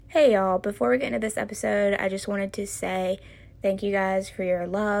Hey y'all, before we get into this episode, I just wanted to say thank you guys for your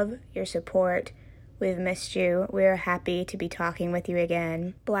love, your support. We've missed you. We're happy to be talking with you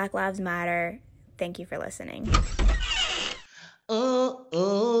again. Black Lives Matter. Thank you for listening. Ooh,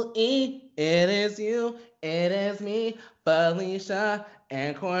 ooh, it is you, it is me, Felicia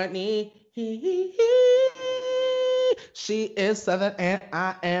and Courtney. She is Southern and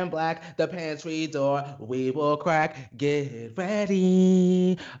I am Black. The pantry door we will crack. Get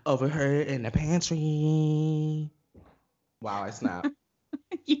ready over her in the pantry. Wow, I snapped.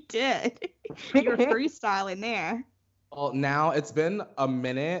 You did. You were freestyling there. Well, now it's been a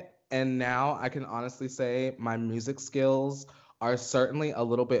minute, and now I can honestly say my music skills are certainly a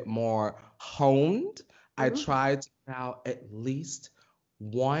little bit more honed. I Ooh. tried to put out at least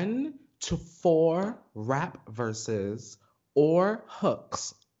 1 to 4 rap verses or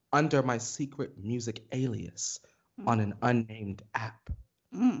hooks under my secret music alias on an unnamed app,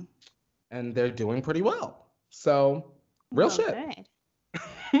 Mm. and they're doing pretty well. So, real Well, shit.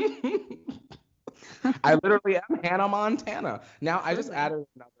 good. I literally am Hannah Montana. Now I just Truly. added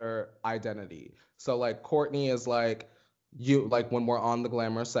another identity. So like Courtney is like you like when we're on the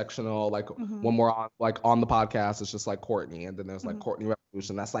glamour sectional, like Mhm. when we're on the podcast, it's just like Courtney. And then there's like Mhm. Courtney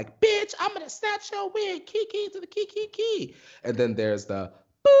Revolution. That's like, bitch, I'm gonna snatch your wig, kiki to the kiki. And then there's the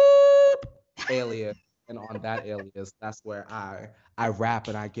boop alias. And on that alias, that's where I rap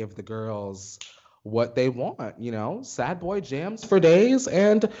and I give the girls what they want, sad boy jams for days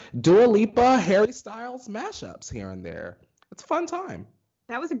and Dua Lipa, Harry Styles mashups here and there. It's a fun time.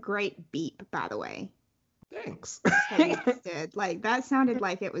 That was a great beep, by the way, Thanks. that you just did. Like that sounded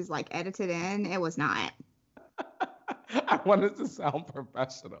like it was like edited in. It was not. I wanted to sound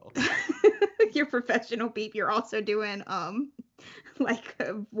professional. Your professional beep. You're also doing like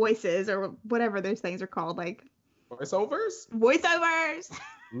voices or whatever those things are called, like Voiceovers? voiceovers.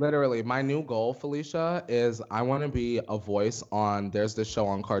 Literally, my new goal, Felicia, is I want to be a voice on. There's this show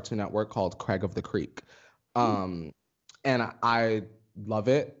on Cartoon Network called Craig of the Creek, um, and I love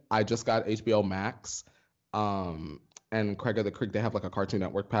it. I just got HBO Max, and Craig of the Creek, they have like a Cartoon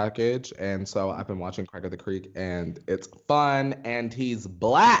Network package, and so I've been watching Craig of the Creek, and it's fun. And he's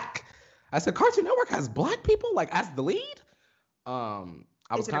black. I said Cartoon Network has black people like as the lead. I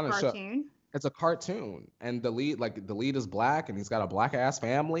was Is it a kind of shook. cartoon? It's a cartoon, and the lead is black, and he's got a black ass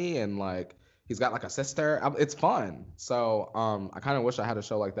family, and like he's got like a sister. It's fun. So I kind of wish I had a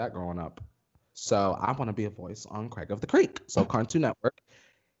show like that growing up. So I want to be a voice on Craig of the Creek. So Cartoon Network,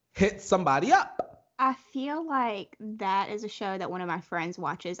 hit somebody up. I feel like that is a show that one of my friends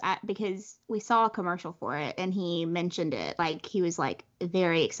watches because we saw a commercial for it and he mentioned it. Like he was like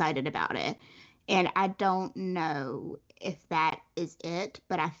very excited about it. And I don't know if that is it,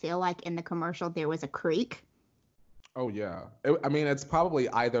 but I feel like in the commercial there was a creek. Oh yeah, I mean it's probably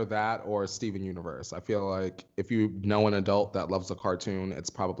either that or Steven Universe. I feel like if you know an adult that loves a cartoon,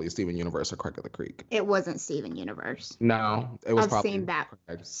 it's probably Steven Universe or Craig of the Creek. It wasn't Steven Universe. No, it was I've probably seen that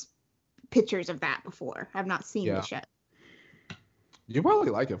Craig. pictures of that before. I've not seen the Yeah, show. you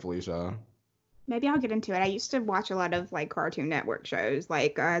probably like it, Felicia. Maybe I'll get into it. I used to watch a lot of like Cartoon Network shows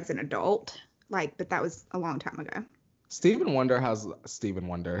like as an adult, like but that was a long time ago. Stephen Wonder has Stephen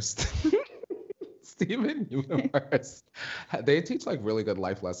Wonder. Steven Universe. They teach like really good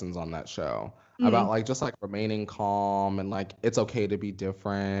life lessons on that show about Mm. like just like remaining calm and like it's okay to be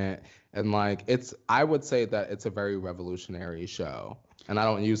different and like it's I would say that it's a very revolutionary show. And I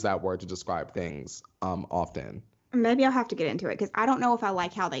don't use that word to describe things often. Maybe I'll have to get into it because I don't know if I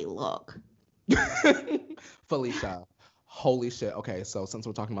like how they look. Felicia. Holy shit. Okay, so since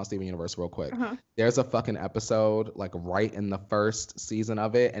we're talking about Steven Universe real quick, Uh-huh. there's a fucking episode like right in the first season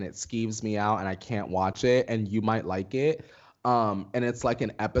of it and it skeeves me out and I can't watch it and you might like it. And it's like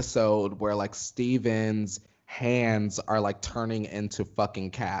an episode where like Steven's hands are like turning into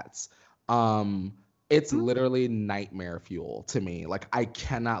fucking cats. Um it's Mm. literally nightmare fuel to me. Like I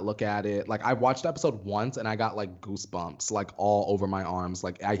cannot look at it. Like I watched the episode once and I got like goosebumps like all over my arms.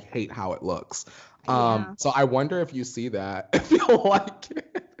 Like I hate how it looks. Yeah. So I wonder if you see that, if you like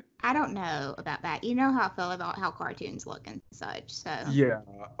it. I don't know about that. You know how I feel about how cartoons look and such. So, Yeah.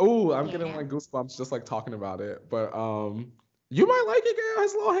 Oh, I'm getting yeah. like goosebumps just like talking about it. But you might like it, girl.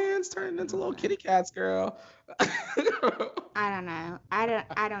 His little hands turning into little kitty cats, girl. I don't know.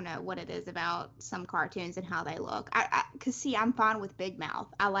 I don't know what it is about some cartoons and how they look. Cause see, I'm fine with Big Mouth.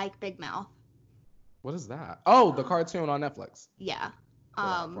 I like Big Mouth. What is that? Oh, the cartoon on Netflix. Yeah. The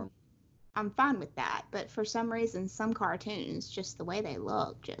platform. I'm fine with that, but for some reason some cartoons just the way they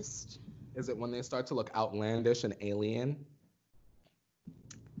look just Is it when they start to look outlandish and alien?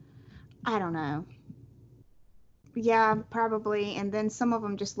 I don't know. Yeah, probably. And then some of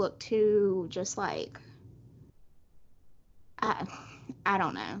them just look too, just like, I, I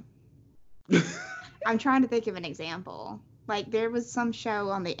don't know. I'm trying to think of an example. Like there was some show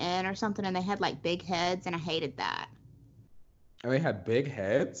on the N or something, and they had like big heads, and I hated that. And they had big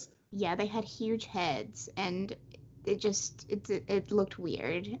heads. Yeah, they had huge heads, and it looked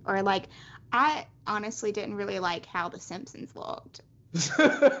weird. Or like, I honestly didn't really like how The Simpsons looked.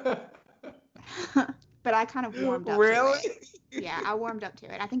 But I kind of warmed up to it. Yeah, I warmed up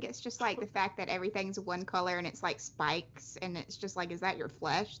to it. I think it's just like the fact that everything's one color and it's like spikes, and it's just like, is that your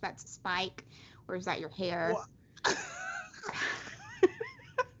flesh that's a spike, or is that your hair?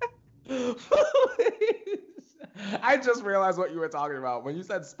 I just realized what you were talking about. When you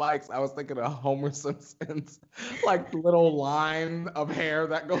said spikes, I was thinking of Homer Simpson's like little line of hair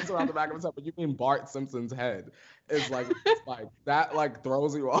that goes around the back of his head. But you mean Bart Simpson's head is like spikes. That like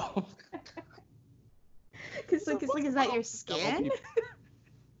throws you off. Because like, it's like, is that your skin?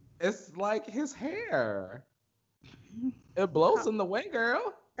 It's like his hair. It blows in the wind,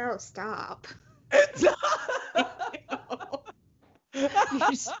 girl. Oh, stop. It does.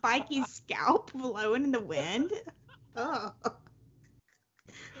 Your spiky scalp blowing in the wind? Oh.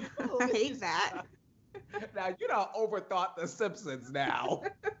 I hate that. Now, you done overthought The Simpsons now.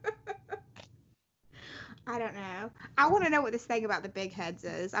 I don't know. I want to know what this thing about the big heads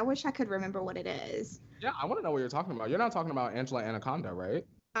is. I wish I could remember what it is. Yeah, I want to know what you're talking about. You're not talking about Angela Anaconda, right?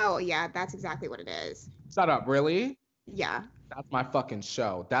 Oh, yeah, that's exactly what it is. Shut up, really? Yeah. That's my fucking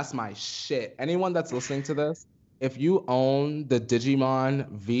show. That's my shit. Anyone that's listening to this, if you own the Digimon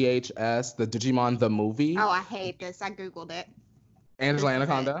VHS, the Digimon the movie. Oh, I hate this. I Googled it. Angela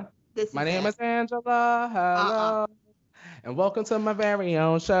Anaconda. My name is Angela. Hello. And welcome to my very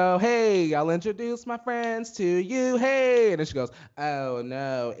own show. Hey, I'll introduce my friends to you. Hey. And then she goes, oh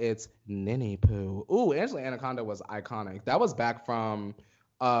no, it's Ninny Poo. Ooh, Angela Anaconda was iconic. That was back from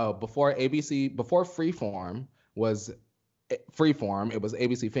before ABC, before Freeform was Freeform, it was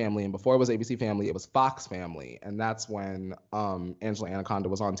ABC Family, and before it was ABC Family, it was Fox Family, and that's when Angela Anaconda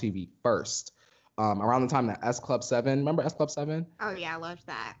was on TV first. Around the time that S Club 7, remember S Club 7? Oh yeah, I loved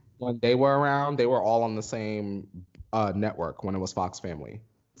that. When they were around, they were all on the same network when it was Fox Family.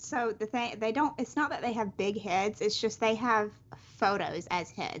 So the thing, it's not that they have big heads, it's just they have photos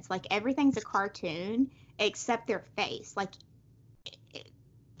as heads. Like everything's a cartoon except their face. Like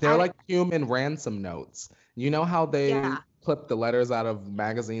they're like human ransom notes. You know how they clip the letters out of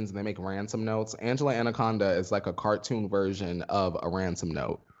magazines and they make ransom notes? Angela Anaconda is like a cartoon version of a ransom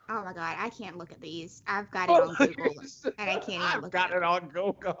note. Oh my God, I can't look at these. I've got it on Google, and I can't even look at it. I've got it on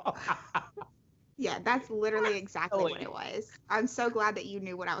Google. Yeah, that's literally exactly what it was. I'm so glad that you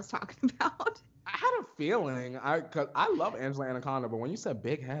knew what I was talking about. I had a feeling, cause I love Angela Anaconda, but when you said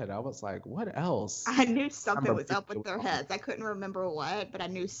big head, I was like, what else? I knew something was up with their heads. I couldn't remember what, but I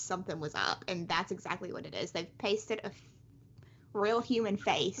knew something was up, and that's exactly what it is. They've pasted a real human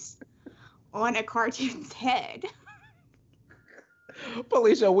face on a cartoon's head.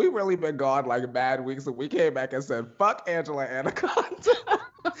 Felicia, we really been gone like bad weeks, and we came back and said, fuck Angela Anaconda.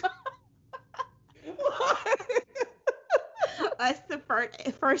 That's the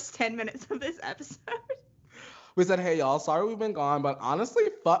first 10 minutes of this episode. We said, hey, y'all, sorry we've been gone, but honestly,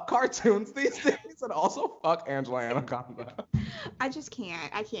 fuck cartoons these days, and also fuck Angela Anaconda. I just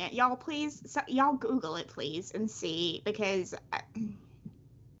can't. I can't. Y'all, please, y'all Google it, please, and see, because...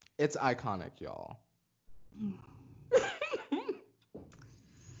 It's iconic, y'all.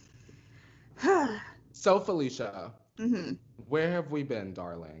 So, Felicia, where have we been,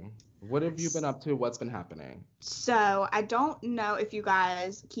 darling? What have you been up to? What's been happening? So, I don't know if you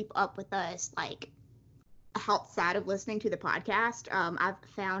guys keep up with us, like, outside of listening to the podcast. I've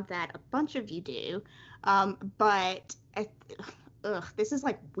found that a bunch of you do. But, this is,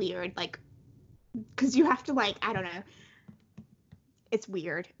 like, weird. Like, because you have to, like, I don't know. It's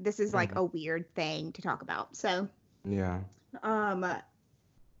weird. This is, like, a weird thing to talk about. So, yeah. My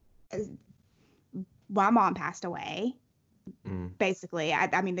mom passed away. Basically,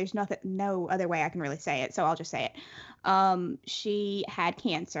 I mean, there's no other way I can really say it, so I'll just say it. She had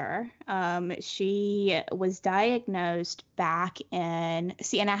cancer. She was diagnosed back in,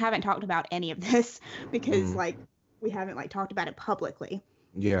 and I haven't talked about any of this because like we haven't like talked about it publicly.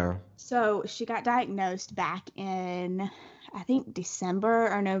 Yeah. So she got diagnosed back in, I think,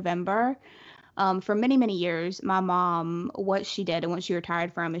 December or November. For many, many years, my mom, what she did and what she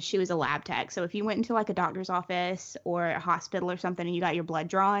retired from is she was a lab tech. So if you went into like a doctor's office or a hospital or something and you got your blood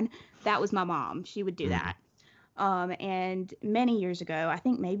drawn, that was my mom. She would do that. And many years ago, I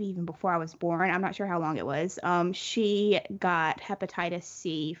think maybe even before I was born, I'm not sure how long it was, she got hepatitis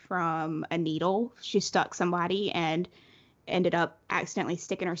C from a needle. She stuck somebody and ended up accidentally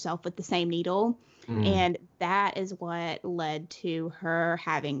sticking herself with the same needle. Mm. And that is what led to her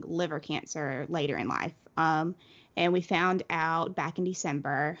having liver cancer later in life. And we found out back in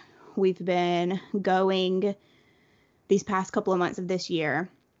December. We've been going these past couple of months of this year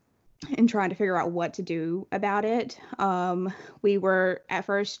and trying to figure out what to do about it. We were at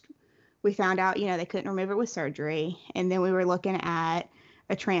first, we found out, they couldn't remove it with surgery. And then we were looking at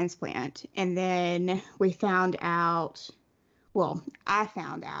a transplant. And then we found out, well, I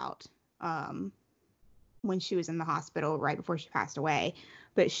found out when she was in the hospital right before she passed away.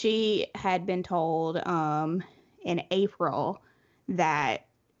 But she had been told in April that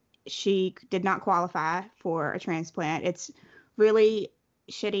she did not qualify for a transplant. It's really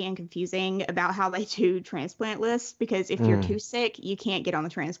shitty and confusing about how they do transplant lists, because if you're too sick, you can't get on the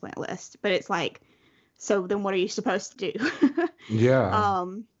transplant list. But it's like, so then what are you supposed to do? Yeah.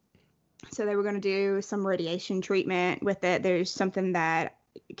 So they were going to do some radiation treatment with it. There's something that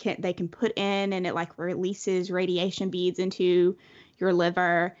they can put in, and it like releases radiation beads into your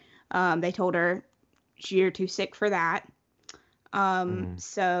liver. They told her you're too sick for that.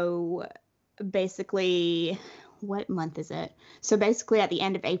 So basically, what month is it? So basically at the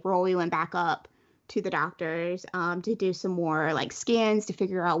end of April, we went back up to the doctors to do some more like scans to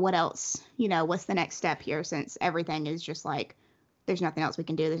figure out what else, what's the next step here, since everything is just like, there's nothing else we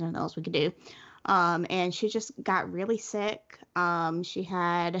can do. There's nothing else we can do. And she just got really sick. She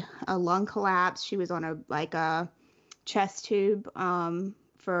had a lung collapse. She was on a chest tube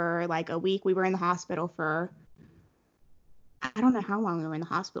for like a week. We were in the hospital for, I don't know how long we were in the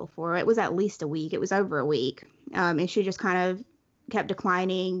hospital for. It was at least a week. It was over a week. And she just kind of kept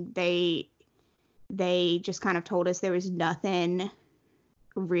declining. They just kind of told us there was nothing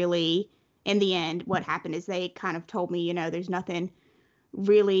really. In the end, what happened is they kind of told me, there's nothing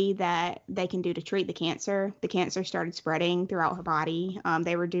really that they can do to treat the cancer. The cancer started spreading throughout her body.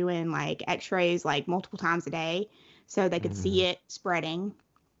 They were doing like x-rays like multiple times a day so they could see it spreading.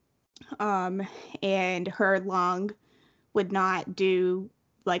 And her lung would not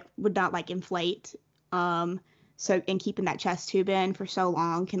inflate. So, and keeping that chest tube in for so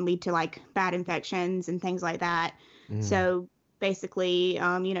long can lead to like bad infections and things like that. So basically,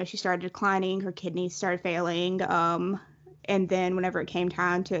 she started declining, her kidneys started failing. And then whenever it came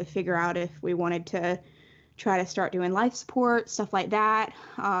time to figure out if we wanted to try to start doing life support, stuff like that,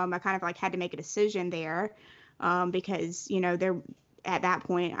 I kind of like had to make a decision there because, there at that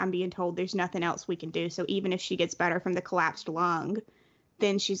point, I'm being told there's nothing else we can do. So even if she gets better from the collapsed lung,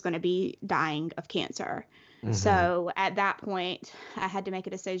 then she's going to be dying of cancer. So at that point, I had to make a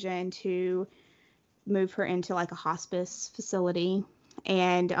decision to move her into like a hospice facility,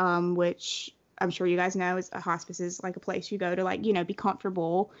 and which I'm sure you guys know is a hospice is like a place you go to like, be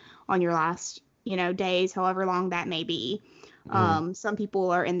comfortable on your last, days, however long that may be. Some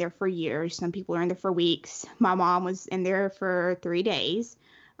people are in there for years. Some people are in there for weeks. My mom was in there for 3 days.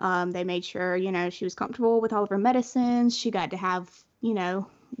 They made sure, she was comfortable with all of her medicines. She got to have,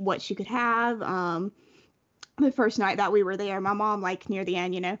 what she could have. The first night that we were there, my mom, like near the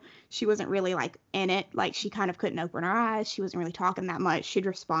end, she wasn't really like in it. Like she kind of couldn't open her eyes. She wasn't really talking that much. She'd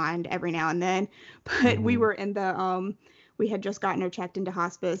respond every now and then. But we were in the, we had just gotten her checked into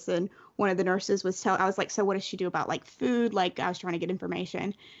hospice, and one of the nurses was I was like, so what does she do about like food? Like I was trying to get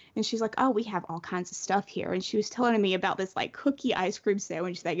information, and she's like, oh, we have all kinds of stuff here. And she was telling me about this like cookie ice cream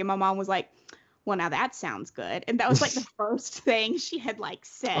sandwich thing. And my mom was like, well, now that sounds good. And that was like the first thing she had like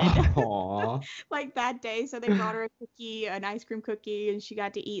said like that day. So they brought her an ice cream cookie, and she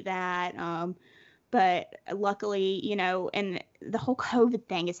got to eat that. But luckily, and the whole COVID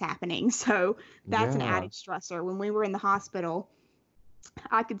thing is happening. So that's an added stressor. When we were in the hospital,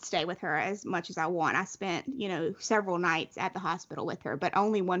 I could stay with her as much as I want. I spent, several nights at the hospital with her, but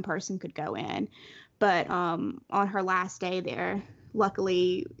only one person could go in. But on her last day there,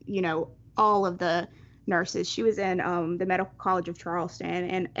 luckily, all of the nurses, she was in the Medical College of Charleston,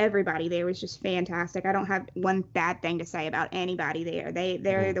 and everybody there was just fantastic. I don't have one bad thing to say about anybody there.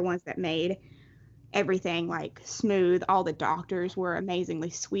 They're the ones that made everything like smooth. All the doctors were amazingly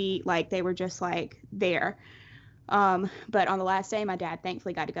sweet. Like they were just like there. But on the last day, my dad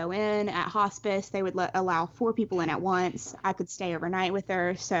thankfully got to go in at hospice. They would allow 4 people in at once. I could stay overnight with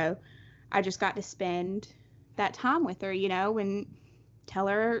her. So I just got to spend that time with her, and tell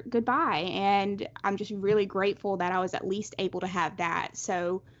her goodbye. And I'm just really grateful that I was at least able to have that.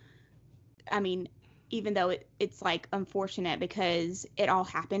 So, I mean, even though it's like unfortunate because it all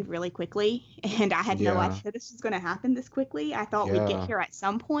happened really quickly and I had no Yeah. idea this was going to happen this quickly. I thought we'd get Yeah. here at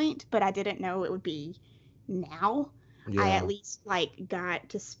some point, but I didn't know it would be now. I at Yeah. least like got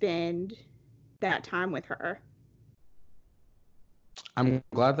to spend that time with her. I'm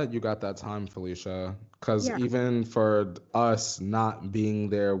glad that you got that time, Felicia, because Yeah. even for us not being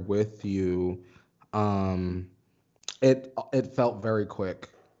there with you, um, it felt very quick.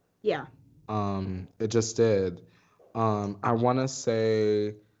 Yeah. It just did. I want to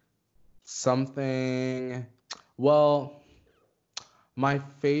say something. Well, my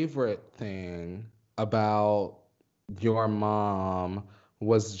favorite thing about your mom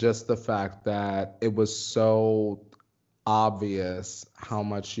was just the fact that it was so obvious how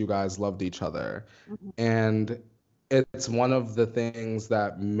much you guys loved each other. Mhm. And it's one of the things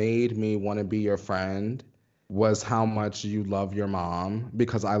that made me want to be your friend was how much you love your mom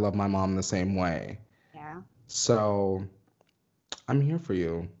because I love my mom the same way. Yeah. So I'm here for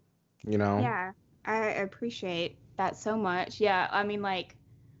you, you know? Yeah. I appreciate that so much. Yeah. I mean, like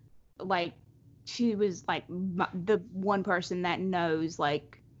she was like the one person that knows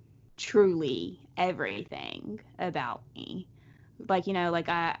like truly everything about me. Like, like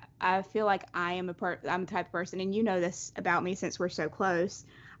I feel like I'm the type of person, and you know this about me since we're so close.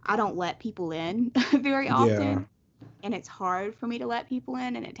 I don't let people in very Yeah. often, and it's hard for me to let people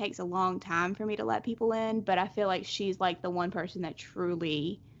in, and it takes a long time for me to let people in, but I feel like she's like the one person that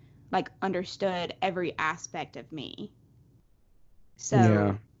truly like understood every aspect of me. Yeah.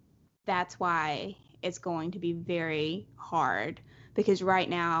 So that's why it's going to be very hard because right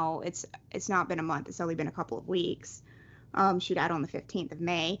now it's not been a month, it's only been a couple of weeks. She died on the 15th of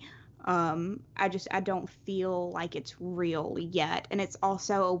May. I don't feel like it's real yet, and it's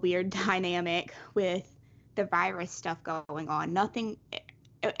also a weird dynamic with the virus stuff going on.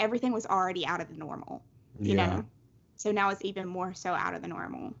 Everything was already out of the normal, you Yeah. know. So now it's even more so out of the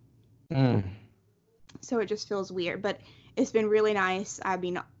normal. Mm. So it just feels weird, but it's been really nice. I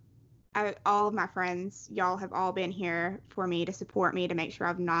mean, all of my friends, y'all have all been here for me to support me to make sure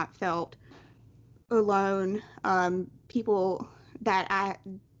I've not felt alone. People that I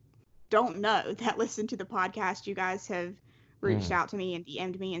don't know that listen to the podcast, you guys have reached Mm. out to me and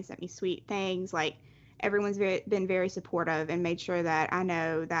DM'd me and sent me sweet things. Like everyone's been very supportive and made sure that I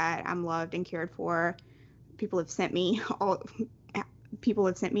know that I'm loved and cared for. People have sent me all people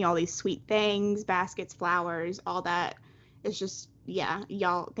have sent me all these sweet things, baskets, flowers, all that. It's just, yeah,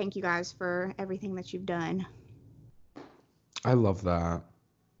 y'all, thank you guys for everything that you've done. I love that.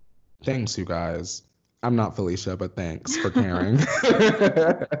 Thanks, you guys. I'm not Felicia, but thanks for caring.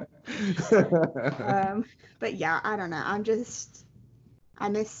 um, but yeah, I don't know. I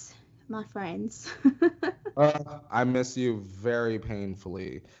miss my friends. I miss you very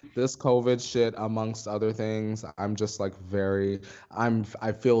painfully. This COVID shit, amongst other things, I'm just like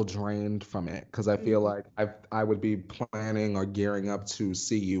I feel drained from it because I feel Mhm. like I would be planning or gearing up to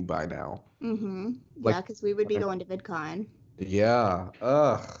see you by now. Mhm. Like, Yeah, because we would be going to VidCon. yeah,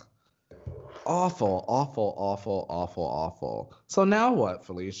 ugh, awful, awful, awful, awful, awful. So now what,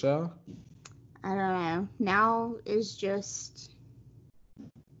 Felicia? I don't know. Now is just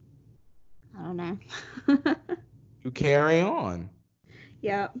I don't know. You carry on.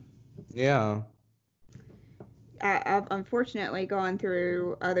 Yep. Yeah. I've unfortunately gone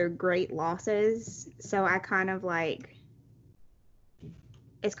through other great losses, so I kind of like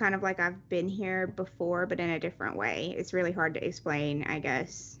it's kind of like I've been here before, but in a different way. It's really hard to explain, I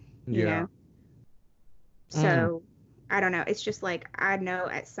guess, you Yeah. know? Mm. So I don't know. It's just like I know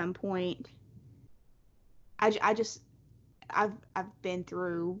at some point, I just, I've been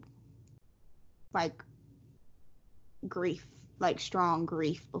through like grief, like strong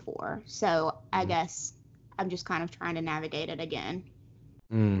grief before. So I Mm. guess I'm just kind of trying to navigate it again.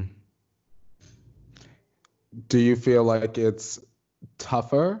 Mm. Do you feel like it's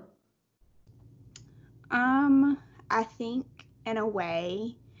tougher? Um, I think in a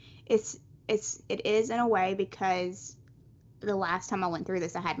way, it's it is in a way because the last time I went through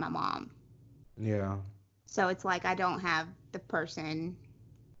this, I had my mom. Yeah. So it's like I don't have the person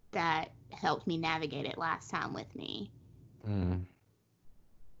that helped me navigate it last time with me. Mm.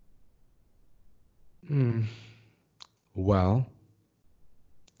 Mm. Well,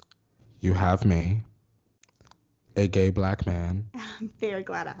 you have me, a gay black man, I'm very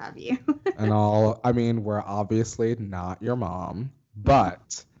glad I have you. and all. I mean, we're obviously not your mom,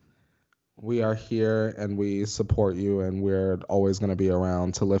 but we are here and we support you, and we're always going to be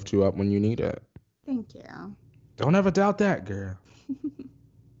around to lift you up when you need it. Thank you. Don't ever doubt that, girl.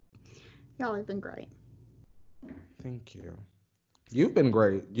 Y'all have been great. Thank you. You've been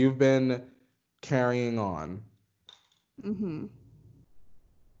great. You've been carrying on. Mm-hmm.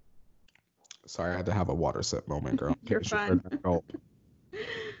 Sorry, I had to have a water sip moment, girl. You're fine.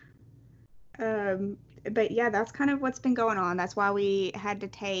 But yeah, that's kind of what's been going on. That's why we had to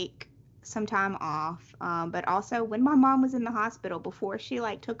take some time off. But also when my mom was in the hospital, before she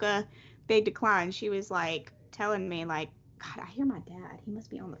like took a big decline, she was like telling me like, God, I hear my dad. He must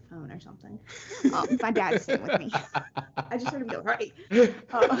be on the phone or something. My dad's sitting with me. I just heard him go, right. I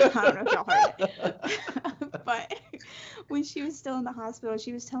don't know if y'all heard it. But when she was still in the hospital,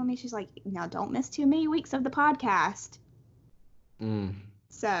 she was telling me, she's like, now don't miss too many weeks of the podcast.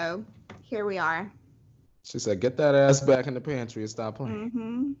 So here we are. She said, get that ass back in the pantry and stop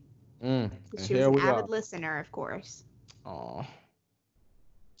playing. She was an avid listener, of course. Oh,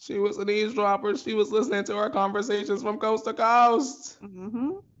 she was an eavesdropper. She was listening to our conversations from coast to coast.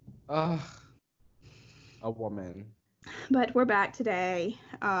 A woman. But we're back today.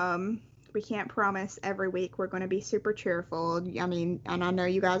 We can't promise every week we're going to be super cheerful. I mean, and I know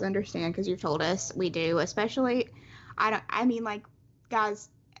you guys understand because you've told us we do. Especially, guys,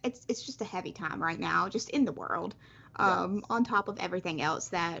 it's just a heavy time right now, just in the world. On top of everything else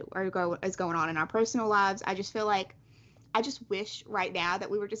that is going on in our personal lives, I just feel like I just wish right now that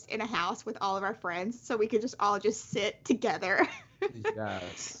we were just in a house with all of our friends so we could just all just sit together.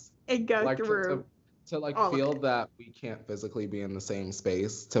 Yes. And go through. To feel that we can't physically be in the same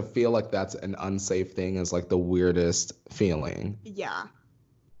space, to feel like that's an unsafe thing is like the weirdest feeling. Yeah.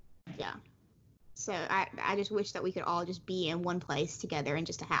 So I just wish that we could all just be in one place together in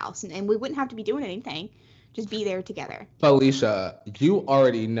just a house, and we wouldn't have to be doing anything. Just be there together. Felicia, you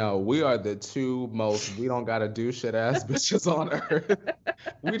already know we are the two most we don't gotta do shit ass bitches on earth.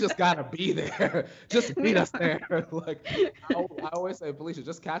 We just gotta be there. Just meet us there. Like I always say, Felicia,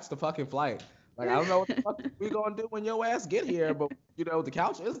 just catch the fucking flight. Like I don't know what the fuck we gonna do when your ass get here, but you know the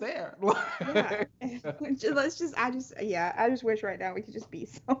couch is there. Yeah. I just wish right now we could just be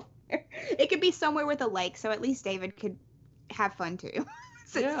somewhere. It could be somewhere with a lake, so at least David could have fun too.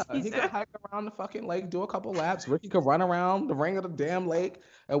 Yeah, he could hike around the fucking lake, do a couple laps. Ricky could run around the ring of the damn lake,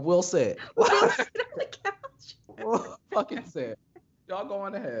 and we'll sit. We'll sit on the couch. We'll fucking sit. Y'all go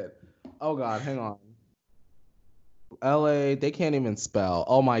on ahead. Oh God, hang on. LA, they can't even spell.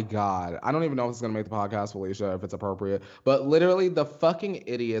 Oh my God. I don't even know if it's gonna make the podcast, Felicia, if it's appropriate. But literally the fucking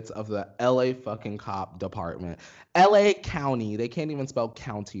idiots of the LA fucking cop department. LA County, they can't even spell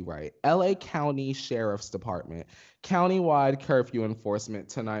county right. LA County Sheriff's Department. Countywide curfew enforcement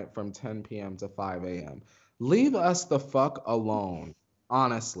tonight from 10 p.m. to 5 a.m. Leave us the fuck alone.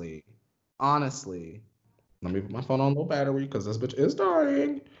 Honestly. Let me put my phone on low battery because this bitch is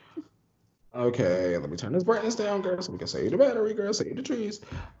dying. Okay, let me turn this brightness down, girl, so we can save the battery, girl, save the trees.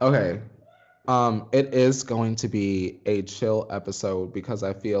 Okay, it is going to be a chill episode because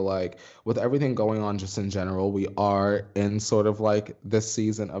I feel like with everything going on just in general, we are in sort of like this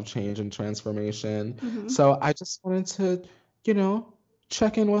season of change and transformation. Mm-hmm. So I just wanted to,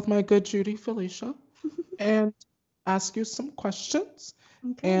 check in with my good Judy Felicia and ask you some questions.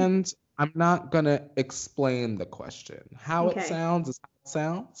 Okay. And I'm not going to explain the question. How it sounds is how it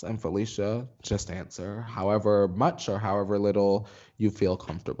sounds. And Felicia, just answer however much or however little you feel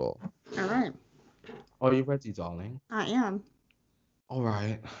comfortable. All right. Are you ready, darling? I am. All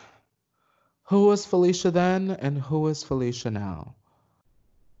right. Who was Felicia then and who is Felicia now?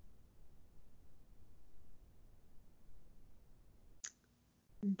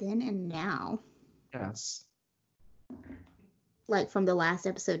 Then and now? Yes. Like from the last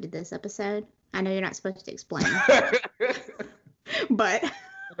episode to this episode? I know you're not supposed to explain. But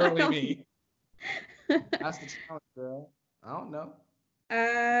literally me. That's the challenge, girl. I don't know.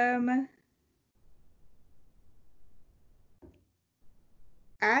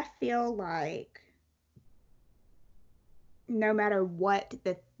 I feel like no matter what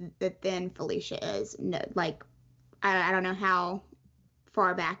the then Felicia is, no, like I don't know how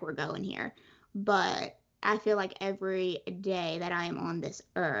far back we're going here, but I feel like every day that I am on this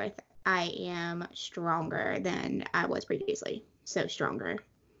earth, I am stronger than I was previously. So stronger.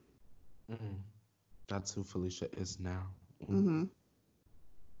 Mm-hmm. That's who Felicia is now. Mm-hmm.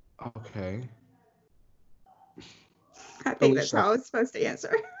 Okay. I think that's how I was supposed to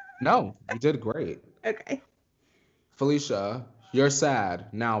answer. No, you did great. Okay. Felicia, you're sad.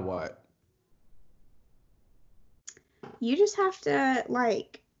 Now what? You just have to,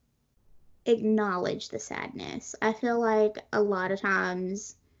 acknowledge the sadness. I feel like a lot of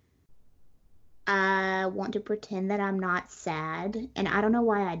times I want to pretend that I'm not sad, and I don't know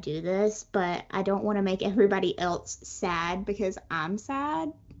why I do this, but I don't want to make everybody else sad because I'm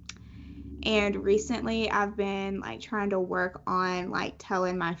sad. And recently I've been like trying to work on like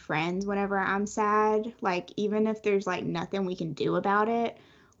telling my friends whenever I'm sad, like even if there's like nothing we can do about it,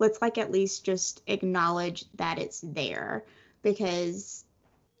 let's like at least just acknowledge that it's there, because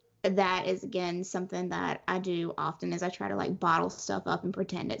that is again something that I do often is I try to like bottle stuff up and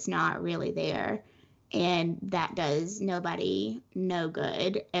pretend it's not really there. And that does nobody no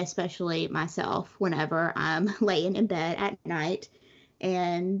good, especially myself whenever I'm laying in bed at night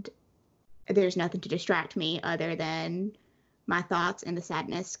and there's nothing to distract me other than my thoughts, and the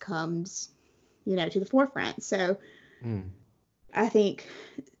sadness comes, to the forefront. So Mm. I think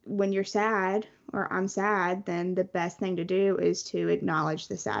when you're sad or I'm sad, then the best thing to do is to acknowledge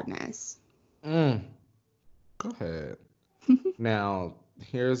the sadness. Mm. Go ahead. Now,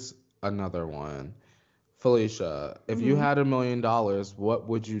 here's another one. Felicia, if you Hmm. had $1 million, what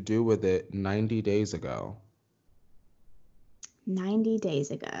would you do with it 90 days ago? 90 days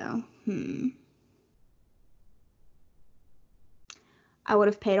ago. I would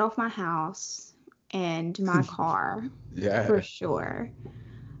have paid off my house and my car for Yeah. sure.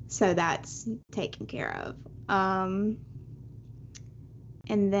 So that's taken care of. Um,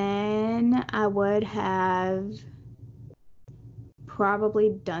 and then I would have probably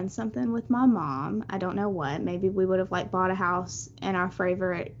done something with my mom. I don't know what. Maybe we would have like bought a house in our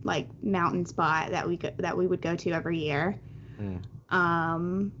favorite like mountain spot that we would go to every year. Mm.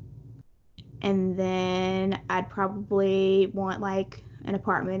 Um, and then I'd probably want like an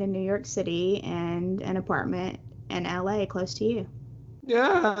apartment in New York City and an apartment in LA close to you.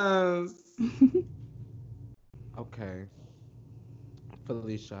 Yes. Okay.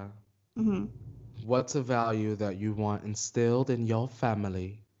 Felicia, Hmm. what's a value that you want instilled in your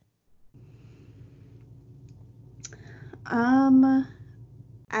family? Um,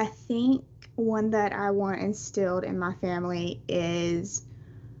 I think one that I want instilled in my family is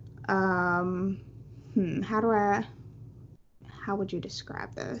um, how how would you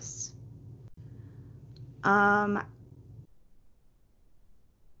describe this? Um,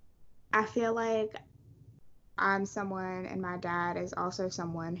 I feel like I'm someone and my dad is also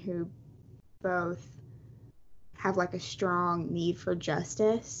someone who both have like a strong need for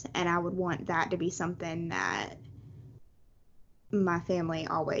justice, and I would want that to be something that my family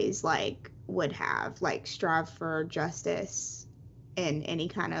always like would have, like strive for justice in any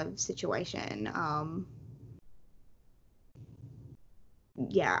kind of situation.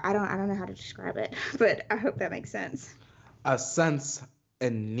 Yeah, I don't know how to describe it, but I hope that makes sense. A sense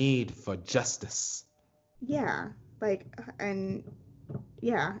and need for justice. Yeah, like and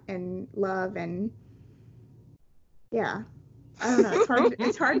yeah, and love and yeah. I don't know.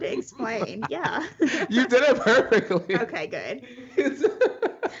 It's hard to explain. Yeah. You did it perfectly. Okay, good.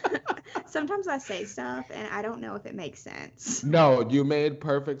 Sometimes I say stuff and I don't know if it makes sense. No, you made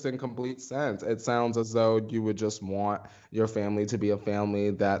perfect and complete sense. It sounds as though you would just want your family to be a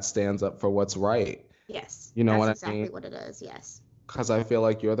family that stands up for what's right. Yes, You know that's what I mean? exactly what it is. Yes. Because I feel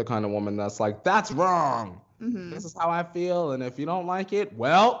like you're the kind of woman that's like, that's wrong. Mhm. This is how I feel. And if you don't like it,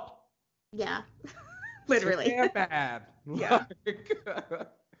 well, Yeah. too Literally. damn bad. Yeah. Like,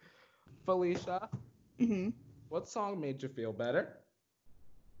 Felicia, Mhm. what song made you feel better?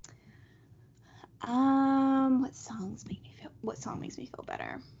 What song makes me feel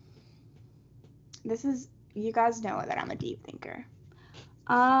better? This is You guys know that I'm a deep thinker.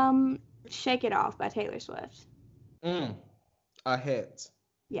 Shake It Off by Taylor Swift. Mm, a hit.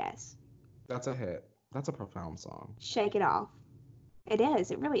 Yes. That's a hit. That's a profound song. Shake It Off. It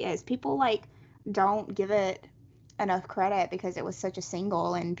is. It really is. People like don't give it enough credit because it was such a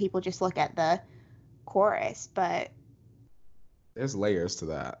single and people just look at the chorus, but There's layers to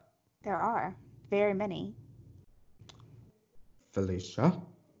that. there are very many. Felicia,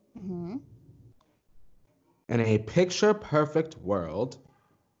 Hmm. in a picture perfect world,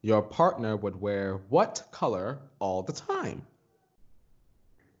 your partner would wear what color all the time?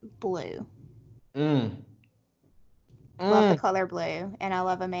 Blue. Mm. Love the Mm. color blue, and I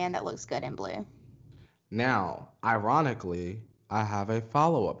love a man that looks good in blue. Now, ironically, I have a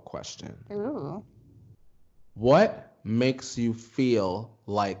follow-up question. Ooh. What makes you feel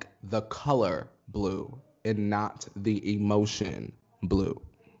like the color blue and not the emotion blue?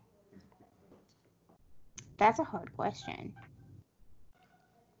 That's a hard question.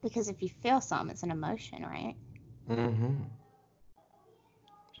 Because if you feel something, it's an emotion, right? Mm-hmm.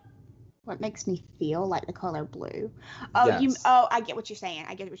 What makes me feel like the color blue? Oh, Yes. I get what you're saying.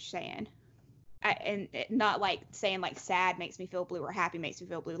 I get what you're saying. Not like saying like sad makes me feel blue or happy makes me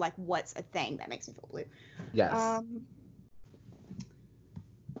feel blue. Like what's a thing that makes me feel blue? Yes. Um,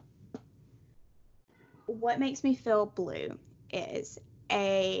 what makes me feel blue is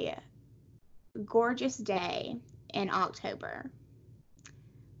a gorgeous day in October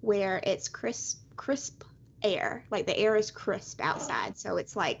where it's crisp air. Like the air is crisp outside, so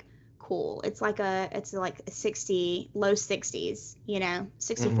it's like cool. It's like a 60, low 60s,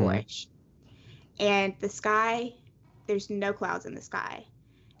 64ish. And the sky, there's no clouds in the sky.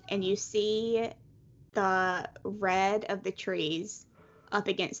 And you see the red of the trees up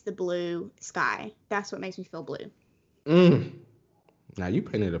against the blue sky. That's what makes me feel blue. Now you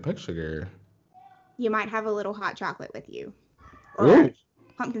painted a picture, girl. You might have a little hot chocolate with you. Or a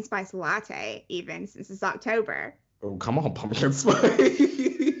pumpkin spice latte, even, since it's October. Oh, come on, pumpkin spice.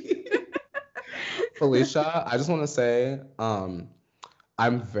 Felicia, I just want to say,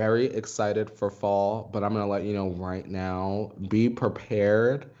 I'm very excited for fall, but I'm going to let you know right now, be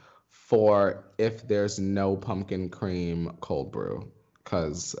prepared for if there's no pumpkin cream cold brew,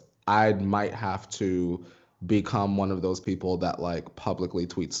 because I might have to become one of those people that like publicly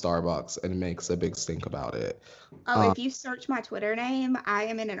tweet Starbucks and makes a big stink about it. If you search my Twitter name, I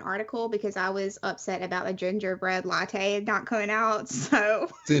am in an article because I was upset about the gingerbread latte not coming out. So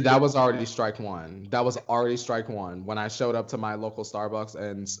see, that was already strike one. When I showed up to my local Starbucks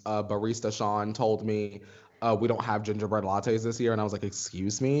and barista Sean told me we don't have gingerbread lattes this year, and I was like,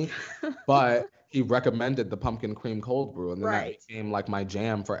 excuse me, but he recommended the pumpkin cream cold brew, and then that became like my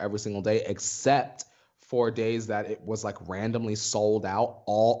jam for every single day, except for days that it was like randomly sold out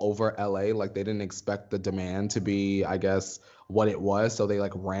all over LA. Like they didn't expect the demand to be, I guess, what it was. So they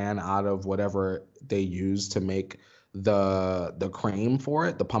like ran out of whatever they used to make the cream for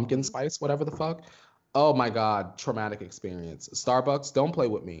it, the pumpkin spice, whatever the fuck. Oh my God, traumatic experience. Starbucks, don't play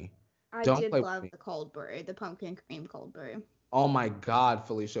with me. I did love the cold brew, the pumpkin cream cold brew. Oh my God,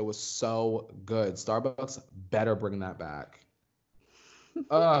 Felicia, it was so good. Starbucks better bring that back.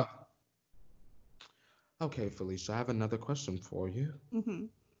 Okay, Felicia, I have another question for you.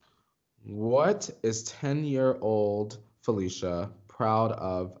 What is 10-year-old Felicia proud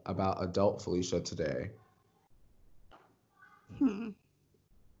of about adult Felicia today?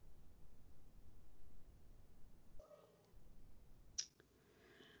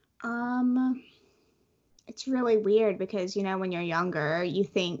 It's really weird because, when you're younger, you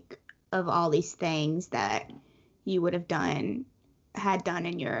think of all these things that you would have had done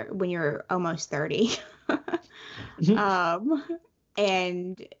when you're almost 30.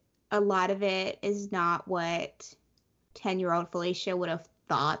 And a lot of it is not what 10-year-old Felicia would have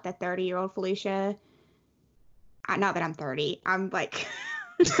thought that 30-year-old Felicia. Not that I'm 30. I'm like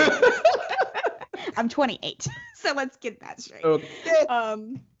I'm 28. So let's get that straight. Okay.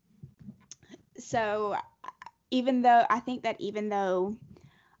 So even though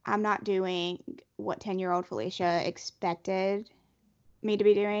I'm not doing what 10-year-old Felicia expected me to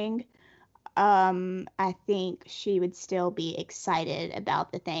be doing, I think she would still be excited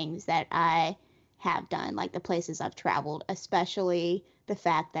about the things that I have done, like the places I've traveled, especially the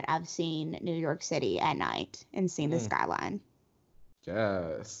fact that I've seen New York City at night and seen the skyline.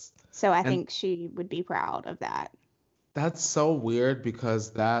 Yes. So I think she would be proud of that. That's so weird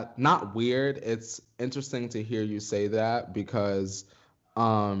because not weird, it's interesting to hear you say that because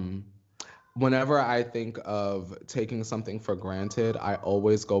whenever I think of taking something for granted, I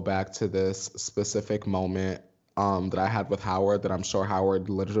always go back to this specific moment that I had with Howard that I'm sure Howard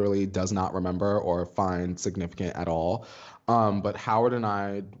literally does not remember or find significant at all. But Howard and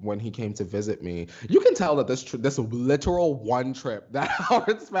I, when he came to visit me, you can tell that this literal one trip that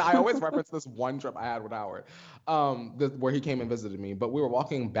Howard spent, I always reference this one trip I had with Howard, where he came and visited me. But we were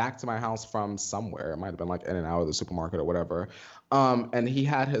walking back to my house from somewhere. It might have been like in and out of the supermarket or whatever. And he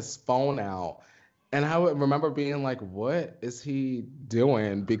had his phone out. And I would remember being like, what is he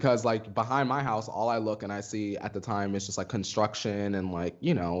doing? Because like behind my house, all I look and I see at the time is just like construction and like,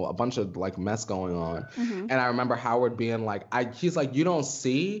 a bunch of like mess going on. And I remember Howard being like, he's like, you don't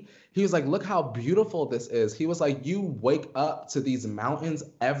see? He was like, look how beautiful this is. He was like, you wake up to these mountains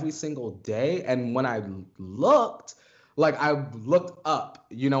every single day. And when I looked, like I looked up,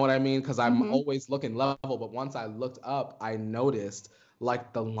 you know what I mean? Because I'm always looking level. But once I looked up, I noticed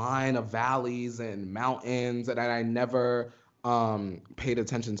like the line of valleys and mountains, and I never paid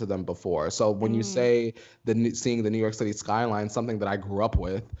attention to them before. So when you say seeing the New York City skyline, something that I grew up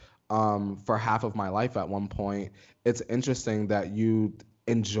with for half of my life at one point, it's interesting that you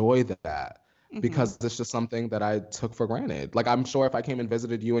enjoy that because it's just something that I took for granted. Like I'm sure if I came and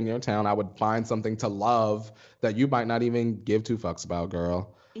visited you in your town, I would find something to love that you might not even give two fucks about,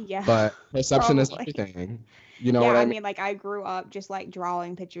 girl. Yeah. But perception is everything. You know what I mean? Like I grew up just like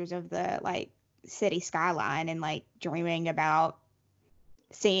drawing pictures of the like city skyline and like dreaming about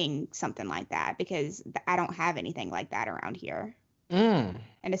seeing something like that because I don't have anything like that around here. Mm.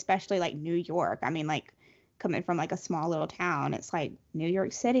 And especially like New York. I mean, like coming from like a small little town, it's like New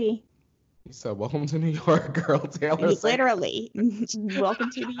York City. You said, "Welcome to New York, girl." Taylor said. Literally,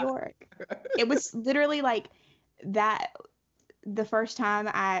 welcome to New York. It was literally like that. The first time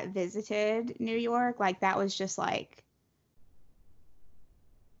I visited New York, like that was just like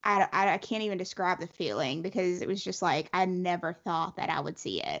I can't even describe the feeling because it was just like I never thought that I would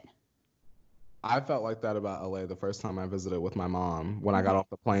see it. I felt like that about LA the first time I visited with my mom. When I got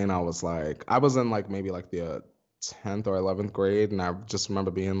off the plane, I was like, I was in like maybe like the 10th or 11th grade, and I just remember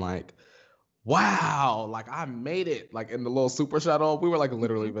being like, wow, like I made it. Like in the little super shuttle, we were like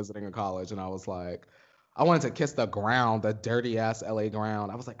literally visiting a college, and I was like, I wanted to kiss the ground, the dirty ass LA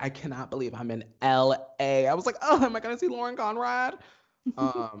ground. I was like, I cannot believe I'm in LA. I was like, oh, am I gonna see Lauren Conrad?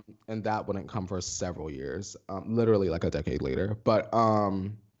 And that wouldn't come for several years, literally like a decade later. But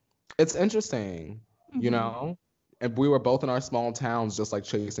it's interesting, you know? And we were both in our small towns, just like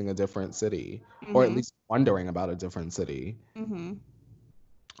chasing a different city, or at least wondering about a different city.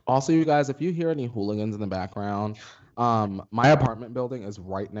 Also, you guys, if you hear any hooligans in the background, my apartment building is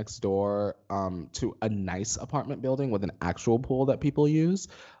right next door to a nice apartment building with an actual pool that people use.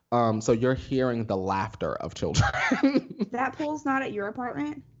 So you're hearing the laughter of children. That pool's not at your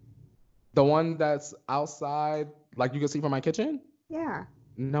apartment? The one that's outside, like you can see from my kitchen? Yeah.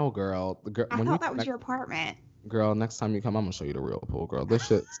 No, girl. I thought that was your apartment. Girl, next time you come, I'm gonna show you the real pool, girl. This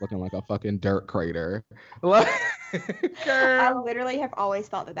shit's looking like a fucking dirt crater. Like, girl. I literally have always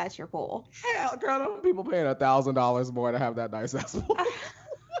thought that that's your pool. Hell, girl, them people paying $1,000 more to have that nice ass pool.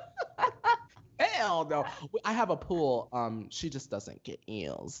 Hell no. I have a pool. She just doesn't get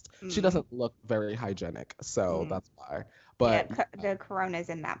used. She doesn't look very hygienic, so that's why. But yeah, the corona's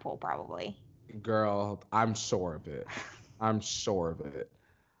in that pool probably. Girl, I'm sure of it. I'm sure of it.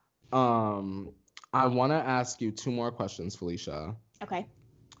 I want to ask you 2 more questions, Felicia. Okay.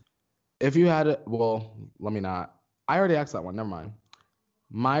 If you had, well, let me not. I already asked that one. Never mind.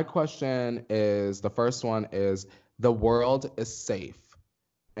 My question is, the first one is, the world is safe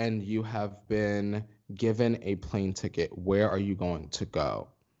and you have been given a plane ticket. Where are you going to go?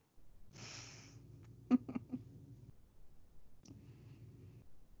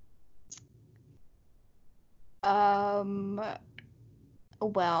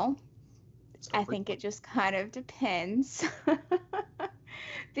 Well, I think it just kind of depends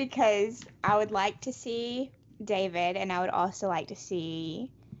because I would like to see David and I would also like to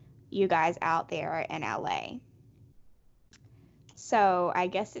see you guys out there in LA. So I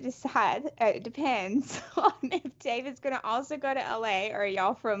guess it depends on if David's going to also go to LA or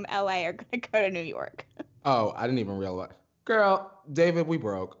y'all from LA are going to go to New York. Oh, I didn't even realize. Girl, David, we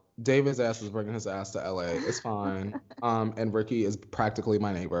broke. David's ass is bringing his ass to LA. It's fine. And Ricky is practically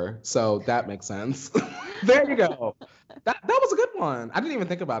my neighbor, so that makes sense. There you go. That was a good one. I didn't even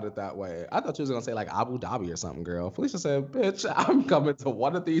think about it that way. I thought you was gonna say like Abu Dhabi or something, girl. Felicia said, "Bitch, I'm coming to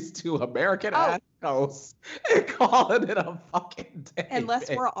one of these 2 American ass coasts and calling it a fucking day."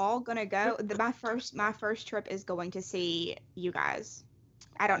 Unless we're all gonna go. My first trip is going to see you guys.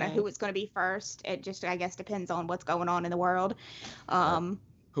 I don't know who it's going to be first. It just, I guess, depends on what's going on in the world.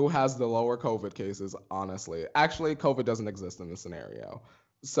 Who has the lower COVID cases, honestly. Actually, COVID doesn't exist in this scenario.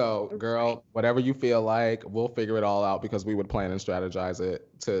 So, girl, whatever you feel like, we'll figure it all out because we would plan and strategize it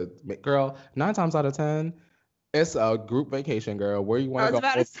to make, girl, 9 times out of 10, it's a group vacation, girl. Where you want to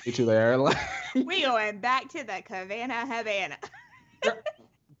go, we'll meet you there. Like, we going back to the Havana.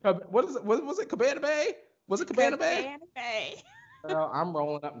 What is it? What was it? Cabana Bay? Was it Cabana Bay? Cabana Bay. Girl, I'm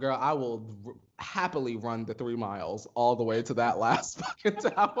rolling up, girl. I will happily run the 3 miles all the way to that last fucking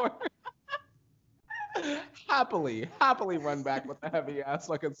tower. happily run back with the heavy ass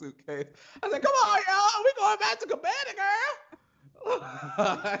fucking suitcase. I said, come on, y'all, we going back to Cabana,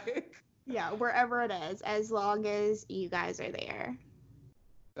 girl. Yeah, wherever it is, as long as you guys are there.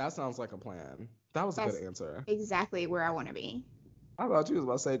 That sounds like a plan. That was a good answer. Exactly where I want to be. I thought you was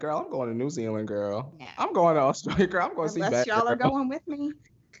about to say, girl, I'm going to New Zealand, girl. No. I'm going to Australia, girl. I'm going to see Unless y'all are going with me.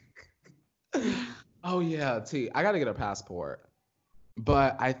 Oh, yeah, T. I got to get a passport.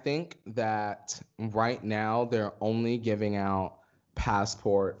 But I think that right now they're only giving out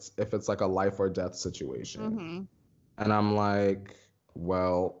passports if it's like a life or death situation. And I'm like,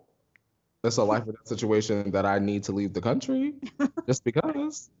 well, it's a life or death situation that I need to leave the country just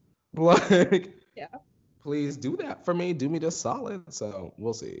because. Like, yeah. Please do that for me. Do me this solid. So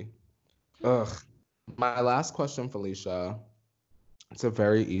we'll see. Ugh. My last question, Felicia. It's a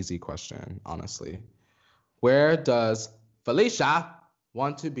very easy question, honestly. Where does Felicia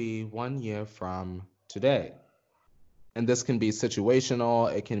want to be 1 year from today? And this can be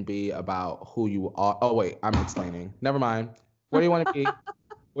situational. It can be about who you are. Oh, wait, I'm explaining. Never mind. Where do you want to be?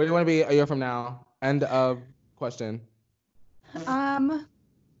 Where do you want to be a year from now? End of question.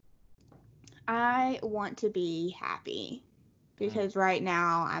 I want to be happy because right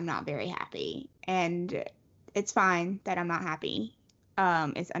now I'm not very happy, and it's fine that I'm not happy.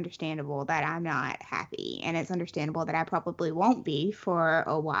 It's understandable that I'm not happy, and it's understandable that I probably won't be for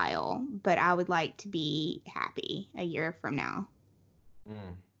a while, but I would like to be happy a year from now.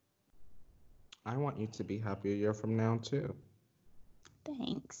 I want you to be happy a year from now too.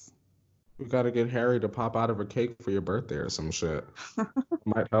 Thanks. We gotta get Harry to pop out of a cake for your birthday or some shit.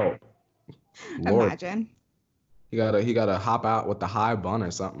 Might help. Lord. Imagine. He gotta hop out with the high bun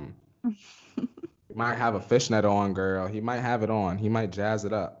or something. He might have a fishnet on, girl. He might have it on. He might jazz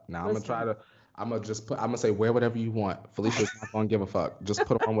it up. Now I'm gonna say wear whatever you want. Felicia's not gonna give a fuck. Just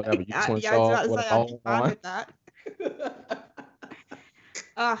put on whatever. You just want to show off what all on.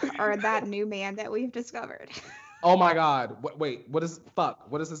 Or that new man that we've discovered. Oh my God. Wait, what is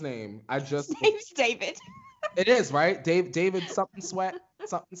his name? His name's David. It is, right? David something sweat.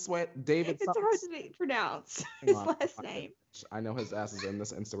 David it's something. hard to pronounce his last name. I know his ass is in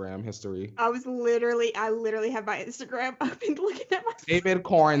this Instagram history. I literally have my Instagram up and looking at my David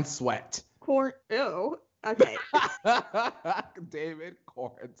Corn Sweat. Ew. Okay. David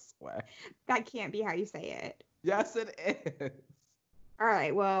Corn Sweat. That can't be how you say it. Yes, it is. All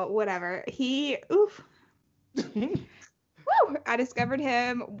right, well, whatever. I discovered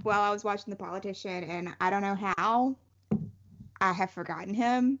him while I was watching The Politician, and I don't know how I have forgotten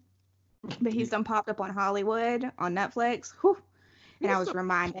him, but he's done popped up on Hollywood on Netflix. And I was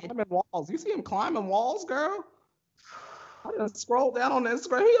reminded. Climbing walls. You see him climbing walls, girl? I just scroll down on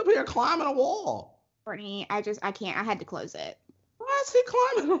Instagram. He up here climbing a wall. Courtney, I can't. I had to close it. Why is he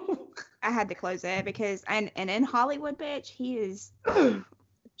climbing a wall? I had to close it because, and in Hollywood, bitch, he is. You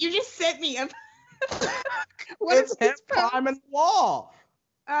just sent me a. What is him climbing the wall?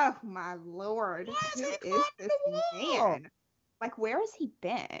 Oh my Lord! Who is this man? Like, where has he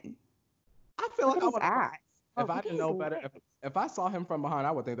been? I feel like I would. If I didn't know better, if I saw him from behind,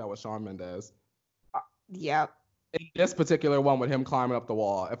 I would think that was Shawn Mendes. Yep. In this particular one with him climbing up the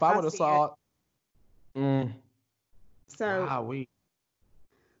wall, if I would have saw. So.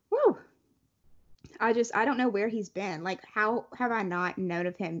 Woo. I don't know where he's been. Like, how have I not known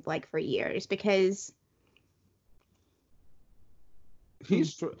of him, like, for years? Because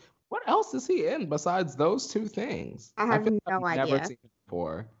what else is he in besides those two things? I have no idea. Never seen him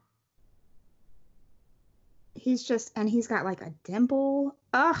before. He's got like a dimple.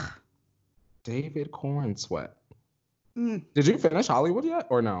 Ugh. David Corn Sweat. Did you finish Hollywood yet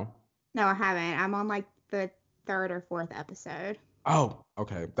or no? No, I haven't. I'm on like the 3rd or 4th episode. Oh,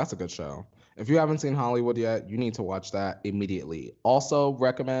 okay. That's a good show. If you haven't seen Hollywood yet, you need to watch that immediately. Also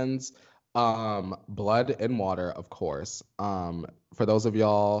recommends Blood and Water, of course. For those of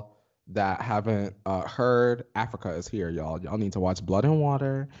y'all that haven't heard, Africa is here, y'all. Y'all need to watch Blood and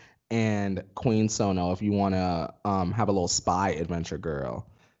Water and Queen Sono if you want to have a little spy adventure, girl.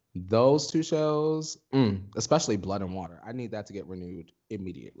 Those two shows, especially Blood and Water, I need that to get renewed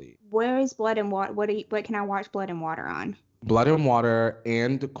immediately. Where is Blood and Water? What can I watch Blood and Water on? Blood and Water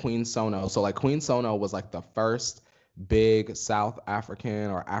and Queen Sono. So like Queen Sono was like the first big South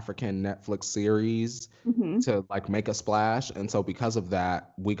African or African Netflix series to like make a splash. And so because of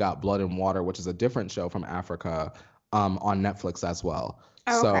that, we got Blood and Water, which is a different show from Africa, on Netflix as well.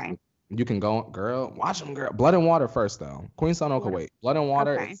 Okay. So you can go, girl, watch them, girl. Blood and Water first though. Queen Sono can wait. Blood and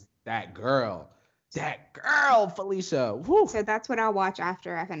Water is that girl, Felicia. Woo. So that's what I'll watch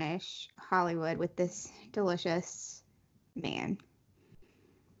after I finish Hollywood with this delicious man.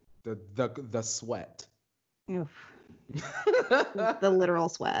 The sweat. Oof. The literal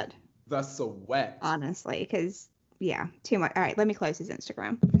sweat. The sweat. Honestly, because too much. All right, let me close his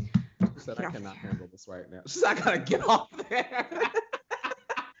Instagram. She said, I cannot handle this right now. She said, I gotta get off there.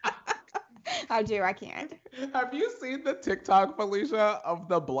 I can't. Have you seen the TikTok, Felicia, of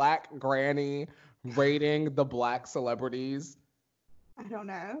the black granny rating the black celebrities? I don't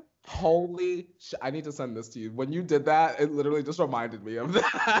know. Holy shit. I need to send this to you. When you did that, it literally just reminded me of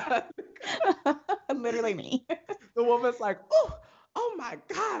that. Literally me. The woman's like, oh my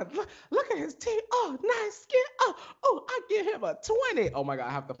God, look at his teeth. Oh, nice skin. Oh, I give him a 20. Oh my God,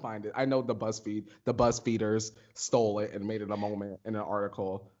 I have to find it. I know the BuzzFeeders stole it and made it a moment in an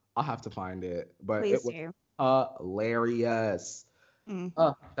article. I'll have to find it. But Please it was hilarious.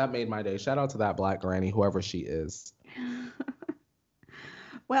 That made my day. Shout out to that black granny, whoever she is.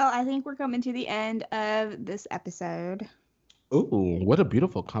 Well, I think we're coming to the end of this episode. Ooh, what a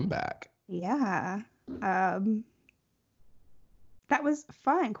beautiful comeback. Yeah. That was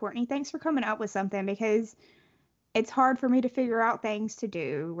fun, Courtney. Thanks for coming up with something because it's hard for me to figure out things to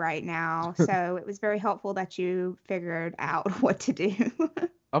do right now. So it was very helpful that you figured out what to do.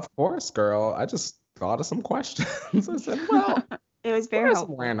 Of course, girl. I just thought of some questions. I said, well, It was what very are some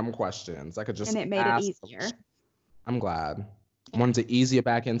helpful. random questions I could just And it made it ask? easier. I'm glad. Yeah. Wanted to ease you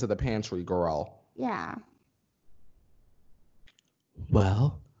back into the pantry, girl. Yeah.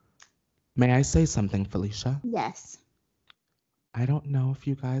 Well, may I say something, Felicia? Yes. I don't know if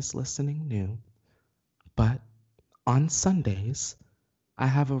you guys listening knew, but on Sundays, I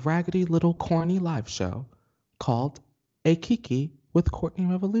have a raggedy little corny live show called A Kiki with Courtney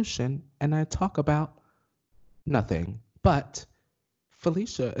Revolution, and I talk about nothing. But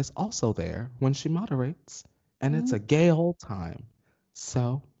Felicia is also there when she moderates, and it's a gay old time.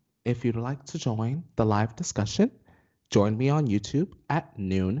 So if you'd like to join the live discussion, join me on YouTube at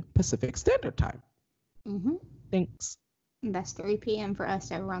noon Pacific Standard Time. Mm-hmm. Thanks. That's 3 p.m. for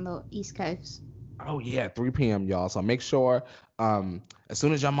us over on the East Coast. Oh yeah, 3 p.m. y'all. So make sure as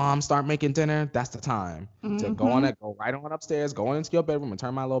soon as your mom start making dinner, that's the time to go right on upstairs, go into your bedroom and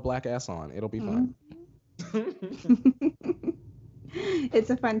turn my little black ass on. It'll be fun. It's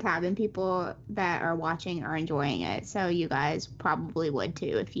a fun time, and people that are watching are enjoying it. So you guys probably would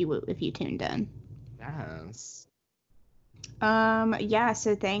too if you tuned in. Yes. Yeah,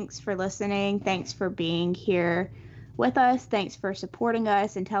 so thanks for listening. Thanks for being here with us. Thanks for supporting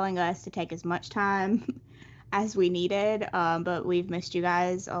us and telling us to take as much time as we needed. But we've missed you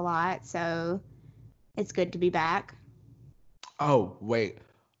guys a lot, so it's good to be back. Oh, wait.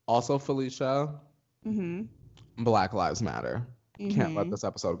 Also, Felicia, Black Lives Matter. Can't let this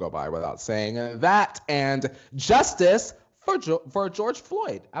episode go by without saying that. And justice for George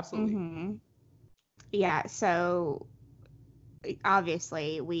Floyd. Absolutely. Yeah, so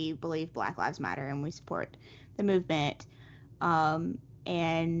obviously we believe Black Lives Matter and we support the movement. And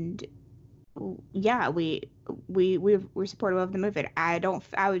yeah, we're supportive of the movement. I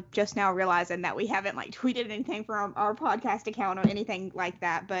was just now realizing that we haven't like tweeted anything from our podcast account or anything like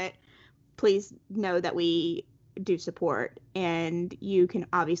that, but please know that we do support, and you can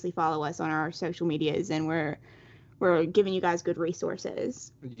obviously follow us on our social medias, and we're giving you guys good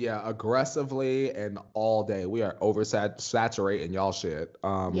resources. Yeah, aggressively and all day. We are oversaturating y'all shit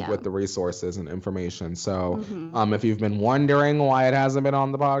with the resources and information. So if you've been wondering why it hasn't been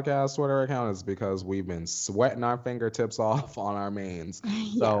on the podcast Twitter account, it's because we've been sweating our fingertips off on our mains.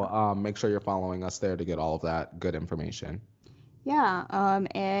 So make sure you're following us there to get all of that good information. Yeah,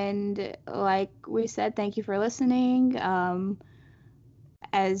 and like we said, thank you for listening.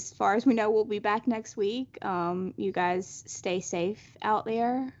 As far as we know, we'll be back next week. You guys stay safe out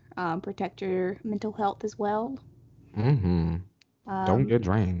there. Protect your mental health as well. Don't get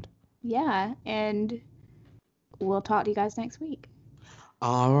drained. Yeah, and we'll talk to you guys next week.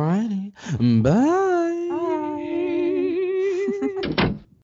 All righty. Bye. Bye.